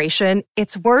inspiration,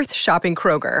 it's worth shopping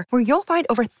Kroger, where you'll find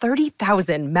over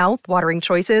 30,000 mouth-watering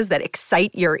choices that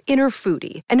excite your inner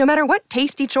foodie. And no matter what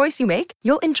tasty choice you make,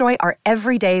 you'll enjoy our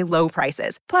everyday low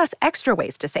prices, plus extra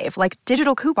ways to save, like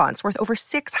digital coupons worth over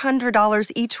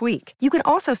 $600 each week. You can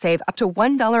also save up to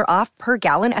 $1 off per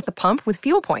gallon at the pump with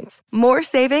fuel points. More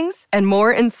savings and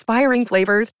more inspiring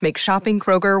flavors make shopping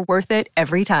Kroger worth it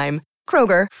every time.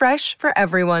 Kroger, fresh for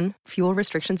everyone. Fuel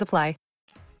restrictions apply.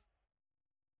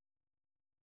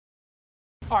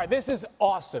 All right, this is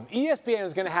awesome. ESPN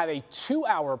is going to have a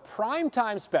 2-hour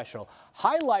primetime special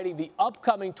highlighting the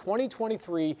upcoming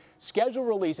 2023 schedule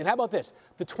release. And how about this?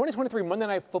 The 2023 Monday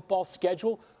Night Football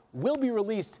schedule will be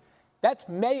released. That's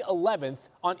May 11th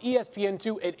on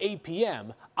ESPN2 at 8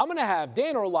 p.m. I'm going to have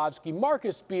Dan Orlovsky,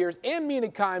 Marcus Spears, and Mina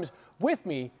Kimes with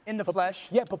me. In the flesh.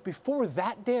 Yeah, but before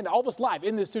that, Dan, all of us live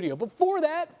in the studio. Before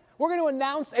that, we're going to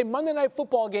announce a Monday Night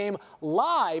Football game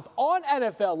live on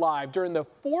NFL Live during the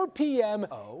 4 p.m.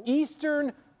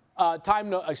 Eastern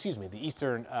the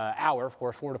Eastern hour, of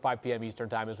course, 4 to 5 p.m. Eastern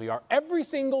time as we are every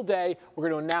single day. We're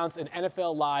going to announce an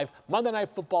NFL Live Monday Night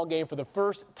Football game for the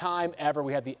first time ever.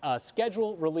 We have the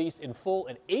schedule release in full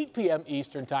at 8 p.m.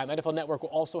 Eastern time. NFL Network will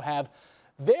also have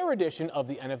their edition of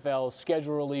the NFL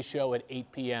schedule release show at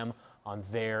 8 p.m. on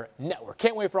their network.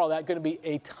 Can't wait for all that. Going to be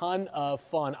a ton of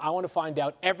fun. I want to find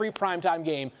out every primetime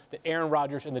game that Aaron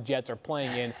Rodgers and the Jets are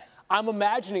playing in. I'm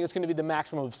imagining it's going to be the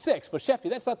maximum of 6. But, Sheffy,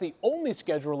 that's not the only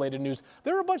schedule-related news.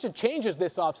 There are a bunch of changes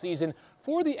this offseason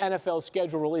for the NFL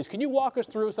schedule release. Can you walk us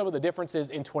through some of the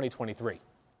differences in 2023?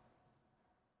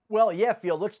 Well, yeah,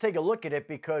 Field, let's take a look at it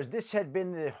because this had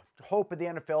been the hope of the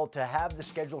NFL to have the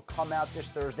schedule come out this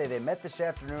Thursday. They met this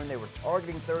afternoon. They were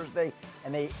targeting Thursday,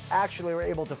 and they actually were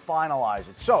able to finalize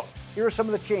it. So here are some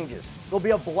of the changes. There'll be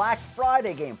a Black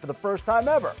Friday game for the first time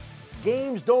ever.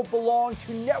 Games don't belong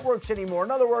to networks anymore.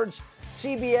 In other words,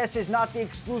 CBS is not the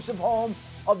exclusive home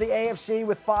of the AFC,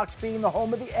 with Fox being the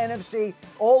home of the NFC.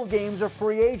 All games are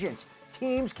free agents.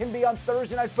 Teams can be on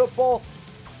Thursday Night Football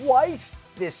twice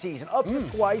this season, up to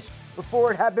twice.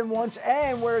 Before it had been once,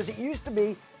 and whereas it used to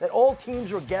be that all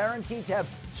teams were guaranteed to have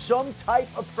some type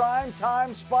of prime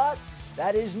time spot,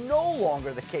 that is no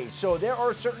longer the case. So there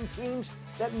are certain teams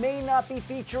that may not be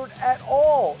featured at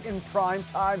all in prime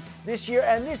time this year.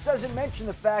 And this doesn't mention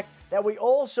the fact that we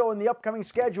also, in the upcoming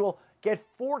schedule, get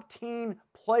 14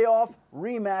 playoff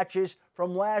rematches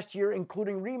from last year,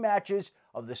 including rematches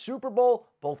of the Super Bowl,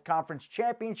 both conference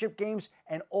championship games,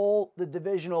 and all the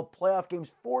divisional playoff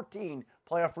games. 14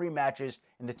 playoff rematches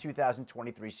in the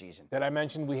 2023 season. That I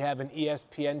mentioned, we have an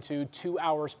ESPN2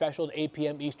 2-hour special at 8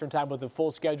 p.m. Eastern time with the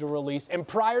full schedule release. And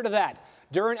prior to that,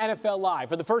 during NFL Live,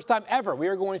 for the first time ever, we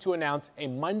are going to announce a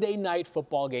Monday Night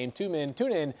Football game. Tune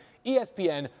in,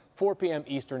 ESPN, 4 p.m.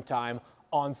 Eastern time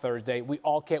on Thursday. We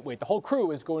all can't wait. The whole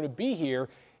crew is going to be here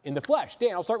in the flesh.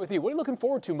 Dan, I'll start with you. What are you looking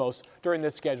forward to most during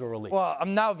this schedule release? Well,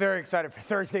 I'm now very excited for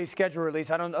Thursday's schedule release.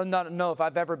 I don't know if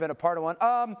I've ever been a part of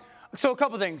one. So a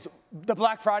couple things. The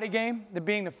Black Friday game,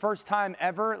 being the first time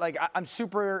ever, I'm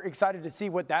super excited to see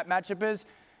what that matchup is.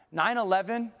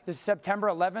 9/11, this September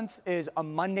 11th, is a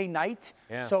Monday night.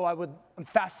 Yeah. So I'm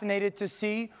fascinated to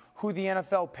see who the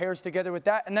NFL pairs together with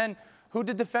that. And then who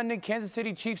the defending Kansas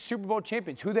City Chiefs Super Bowl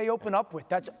champions, who they open up with.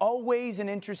 That's always an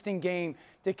interesting game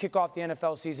to kick off the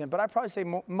NFL season. But I'd probably say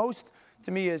most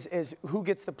to me is who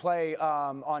gets to play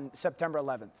on September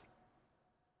 11th.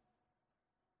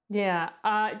 Yeah,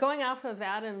 going off of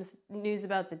Adam's news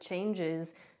about the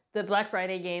changes, the Black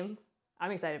Friday game,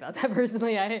 I'm excited about that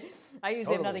personally. I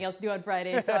usually have nothing else to do on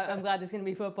Friday, so I'm glad there's going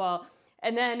to be football.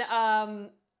 And then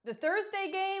the Thursday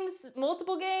games,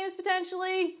 multiple games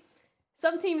potentially.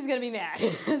 Some team's going to be mad,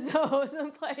 so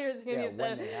some players are going to be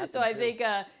upset. So I think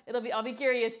I'll be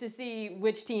curious to see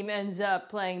which team ends up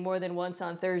playing more than once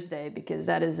on Thursday, because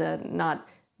that is not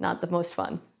the most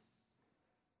fun.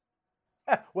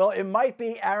 Well, it might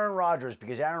be Aaron Rodgers,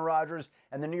 because Aaron Rodgers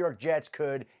and the New York Jets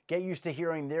could get used to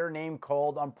hearing their name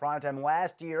called on primetime.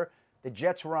 Last year, the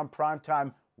Jets were on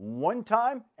primetime one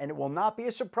time, and it will not be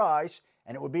a surprise,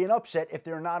 and it would be an upset if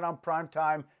they're not on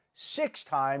primetime 6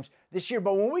 times this year.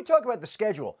 But when we talk about the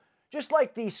schedule, just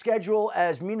like the schedule,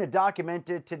 as Mina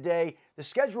documented today, the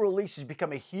schedule release has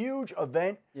become a huge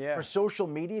event for social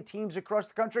media teams across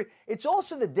the country. It's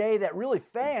also the day that really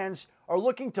fans are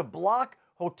looking to block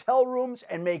hotel rooms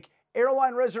and make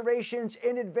airline reservations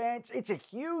in advance. It's a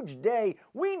huge day.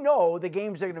 We know the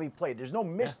games are going to be played. There's no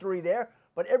mystery there.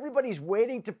 But everybody's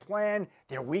waiting to plan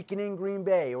their weekend in Green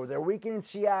Bay or their weekend in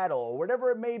Seattle or whatever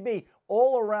it may be,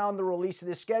 all around the release of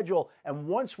this schedule. And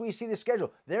once we see the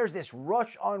schedule, there's this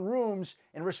rush on rooms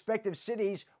in respective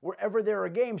cities wherever there are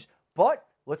games. But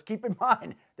let's keep in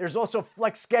mind, there's also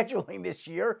flex scheduling this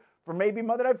year for maybe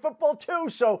Monday Night Football too.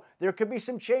 So there could be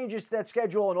some changes to that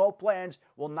schedule, and all plans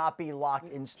will not be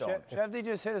locked in stone. Shefty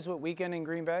just hit us with weekend in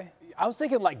Green Bay. I was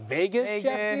thinking like Vegas,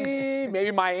 Shefty,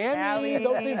 maybe Miami.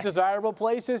 Those seem desirable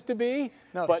places to be.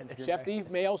 No, but Shefty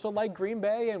may also like Green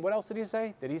Bay. And what else did he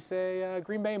say? Did he say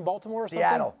Green Bay and Baltimore or something?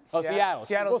 Seattle. Oh,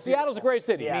 Seattle. Well, Seattle's a great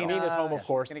city. Mina's home, of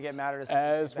course. Going to get mad at us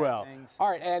as well.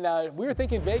 All right, and we were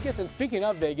thinking Vegas. And speaking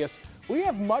of Vegas, we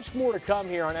have much more to come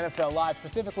here on NFL Live,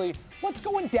 specifically what's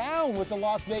going down with the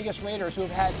Las Vegas Raiders, who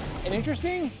have had an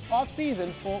interesting offseason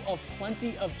full of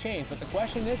plenty of change. But the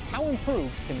question is, how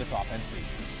improved can this offense be?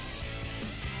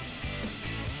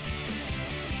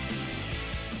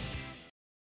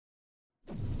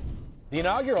 The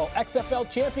inaugural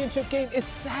XFL Championship game is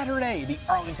Saturday. The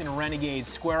Arlington Renegades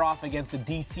square off against the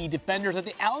DC Defenders at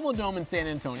the Alamo Dome in San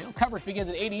Antonio. Coverage begins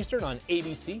at 8 Eastern on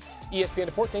ABC, ESPN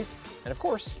Deportes, and of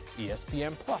course,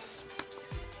 ESPN+.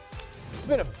 It's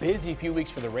been a busy few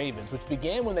weeks for the Ravens, which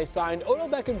began when they signed Odell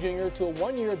Beckham Jr. to a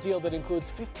one-year deal that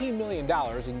includes $15 million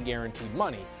in guaranteed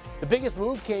money. The biggest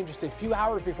move came just a few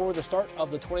hours before the start of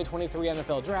the 2023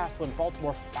 NFL Draft when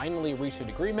Baltimore finally reached an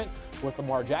agreement with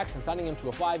Lamar Jackson, signing him to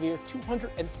a 5-year,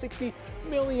 $260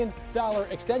 million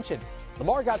extension.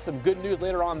 Lamar got some good news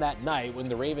later on that night when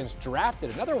the Ravens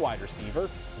drafted another wide receiver,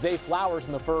 Zay Flowers,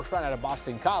 in the first round out of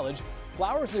Boston College.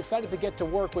 Flowers is excited to get to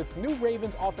work with new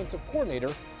Ravens offensive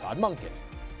coordinator Todd Monken.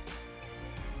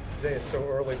 Zay, it's so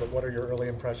early, but what are your early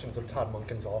impressions of Todd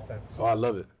Monken's offense? Oh, I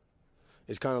love it.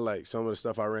 It's kind of like some of the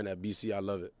stuff I ran at BC. I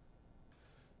love it.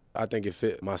 I think it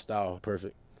fit my style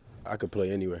perfect. I could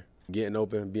play anywhere. Getting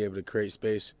open, be able to create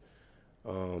space,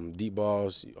 deep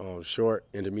balls, short,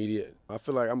 intermediate. I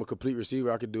feel like I'm a complete receiver.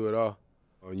 I could do it all.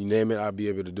 You name it, I'll be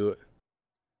able to do it.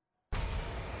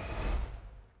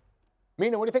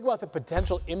 Mina, what do you think about the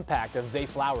potential impact of Zay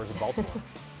Flowers in Baltimore?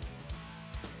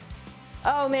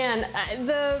 Oh, man.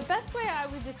 The best way I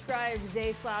would describe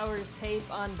Zay Flowers' tape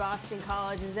on Boston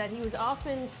College is that he was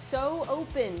often so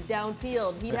open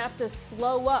downfield, he'd have to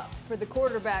slow up for the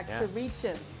quarterback to reach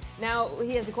him. Now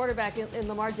he has a quarterback in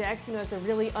Lamar Jackson who has a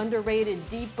really underrated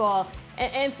deep ball.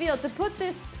 And Field, to put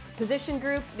this position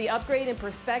group, the upgrade in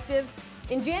perspective,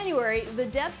 in January, the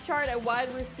depth chart at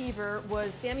wide receiver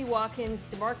was Sammy Watkins,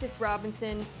 Demarcus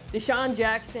Robinson, Deshaun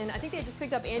Jackson. I think they just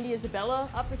picked up Andy Isabella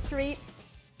off the street.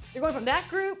 They're going from that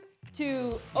group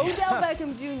to Odell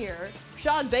Beckham Jr.,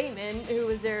 Sean Bateman, who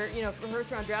was their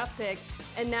first-round draft pick,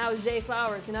 and now Zay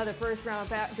Flowers, another first-round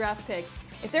draft pick.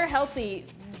 If they're healthy,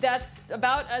 that's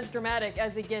about as dramatic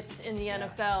as it gets in the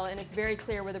NFL, and it's very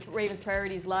clear where the Ravens'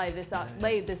 priorities lay this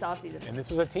offseason. And this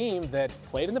was a team that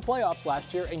played in the playoffs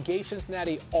last year and gave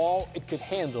Cincinnati all it could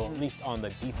handle, at least on the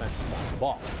defensive side of the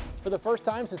ball. For the first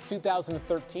time since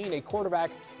 2013, a quarterback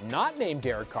not named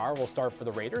Derek Carr will start for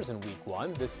the Raiders in Week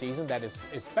 1 this season. That is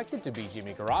expected to be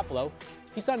Jimmy Garoppolo.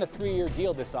 He signed a 3-year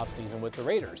deal this offseason with the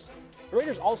Raiders. The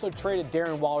Raiders also traded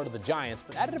Darren Waller to the Giants,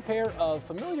 but added a pair of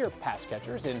familiar pass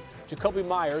catchers in Jacoby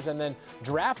Myers and then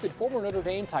drafted former Notre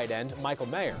Dame tight end Michael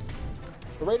Mayer.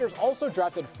 The Raiders also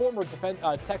drafted former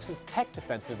Texas Tech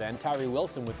defensive end Tyree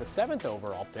Wilson with the 7th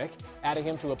overall pick, adding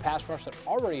him to a pass rush that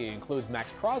already includes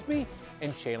Max Crosby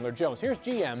and Chandler Jones. Here's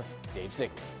GM Dave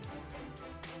Ziegler.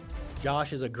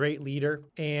 Josh is a great leader,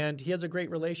 and he has a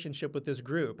great relationship with this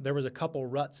group. There was a couple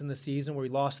ruts in the season where we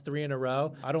lost 3 in a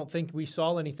row. I don't think we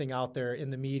saw anything out there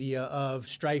in the media of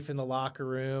strife in the locker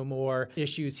room or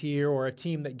issues here or a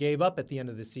team that gave up at the end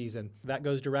of the season. That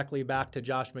goes directly back to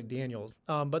Josh McDaniels.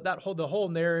 But the whole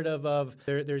narrative of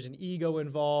there's an ego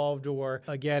involved, or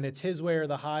again, it's his way or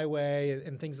the highway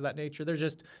and things of that nature, they're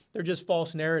just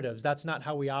false narratives. That's not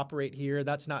how we operate here.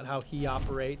 That's not how he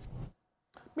operates.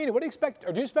 Mina, what do you expect,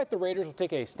 or do you expect the Raiders will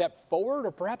take a step forward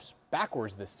or perhaps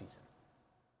backwards this season?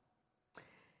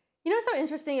 You know what's so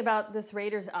interesting about this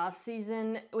Raiders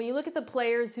offseason? When you look at the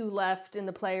players who left and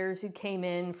the players who came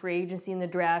in, free agency in the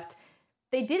draft,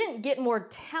 they didn't get more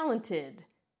talented.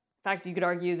 In fact, you could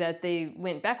argue that they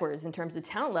went backwards in terms of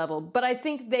talent level, but I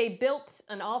think they built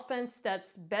an offense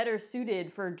that's better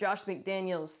suited for Josh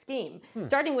McDaniels' scheme,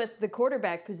 starting with the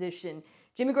quarterback position.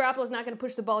 Jimmy Garoppolo is not going to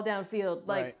push the ball downfield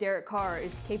like Derek Carr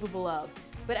is capable of.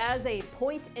 But as a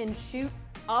point-and-shoot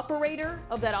operator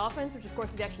of that offense, which of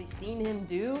course we've actually seen him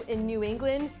do in New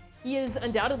England, he is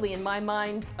undoubtedly, in my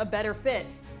mind, a better fit.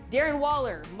 Darren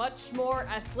Waller, much more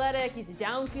athletic. He's a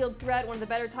downfield threat, one of the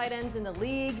better tight ends in the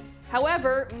league.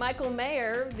 However, Michael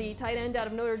Mayer, the tight end out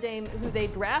of Notre Dame who they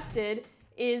drafted,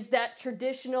 is that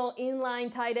traditional inline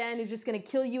tight end who's just going to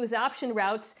kill you with option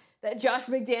routes that Josh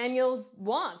McDaniels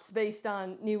wants based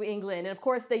on New England. And of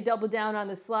course, they double down on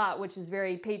the slot, which is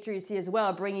very Patriotsy as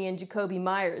well, bringing in Jacoby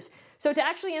Myers. So to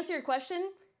actually answer your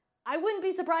question, I wouldn't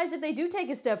be surprised if they do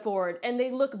take a step forward and they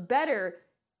look better,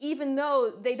 even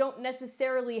though they don't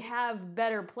necessarily have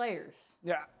better players.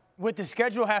 Yeah. With the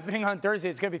schedule happening on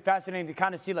Thursday, it's going to be fascinating to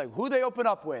kind of see who they open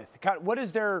up with. What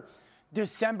does their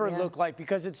December look like?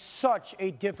 Because it's such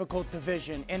a difficult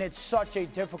division and it's such a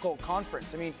difficult conference.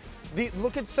 I mean,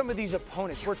 look at some of these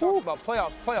opponents. We're talking about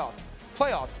playoffs.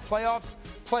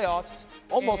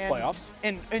 Almost playoffs.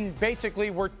 And basically,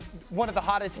 we're one of the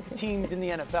hottest teams in the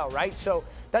NFL, right? So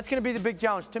that's going to be the big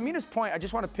challenge. To Mina's point, I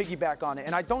just want to piggyback on it.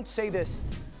 And I don't say this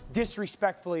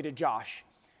disrespectfully to Josh.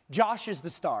 Josh is the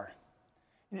star.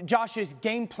 Josh's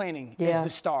game planning is the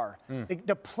star.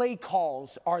 The play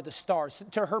calls are the stars.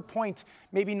 To her point,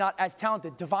 maybe not as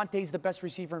talented. Devontae's the best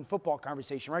receiver in football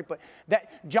conversation, right? But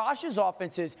that Josh's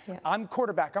offense is, I'm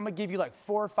quarterback. I'm going to give you like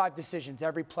 4 or 5 decisions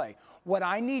every play. What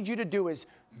I need you to do is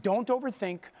don't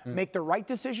overthink, make the right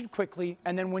decision quickly,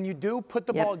 and then when you do, put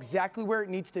the ball exactly where it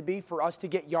needs to be for us to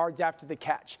get yards after the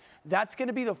catch. That's going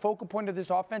to be the focal point of this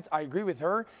offense. I agree with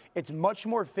her. It's much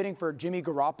more fitting for Jimmy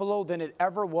Garoppolo than it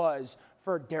ever was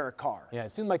for Derek Carr. Yeah,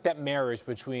 it seemed like that marriage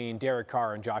between Derek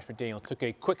Carr and Josh McDaniels took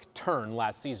a quick turn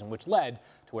last season, which led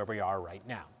to where we are right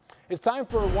now. It's time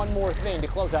for one more thing to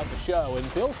close out the show.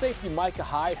 And Bill safety Micah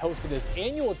Hyde hosted his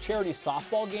annual charity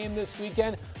softball game this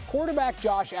weekend. Quarterback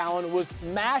Josh Allen was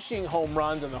mashing home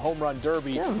runs in the home run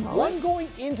derby. One going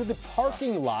into the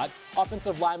parking lot.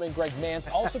 Offensive lineman Greg Mance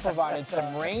also provided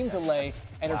some rain delay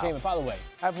entertainment. By the way,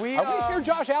 are we sure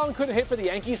Josh Allen couldn't hit for the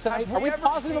Yankees tonight? Are we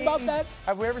positive about that?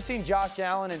 Have we ever seen Josh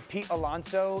Allen and Pete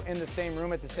Alonso in the same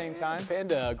room at the same time?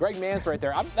 And Greg Mance right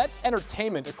there. That's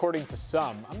entertainment according to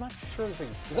some. I'm not sure. Is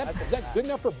that good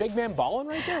enough for big man balling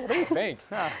right there? What do you think?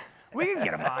 We can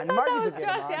get him on. I thought that was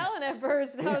Josh Allen at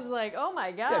first. I was like, oh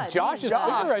my God. Yeah, Josh's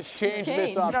figure has changed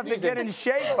this offseason. You have to get in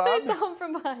shape, Bob. I saw him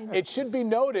from behind. It should be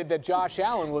noted that Josh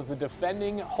Allen was the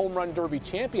defending home run derby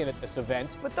champion at this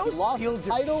event. But those he lost the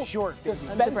title to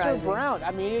Spencer Brown.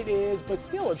 I mean, it is, but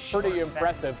still, it's pretty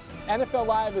impressive. NFL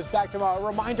Live is back tomorrow.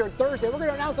 Reminder, Thursday, we're going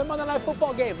to announce a Monday Night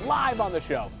Football game live on the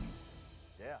show.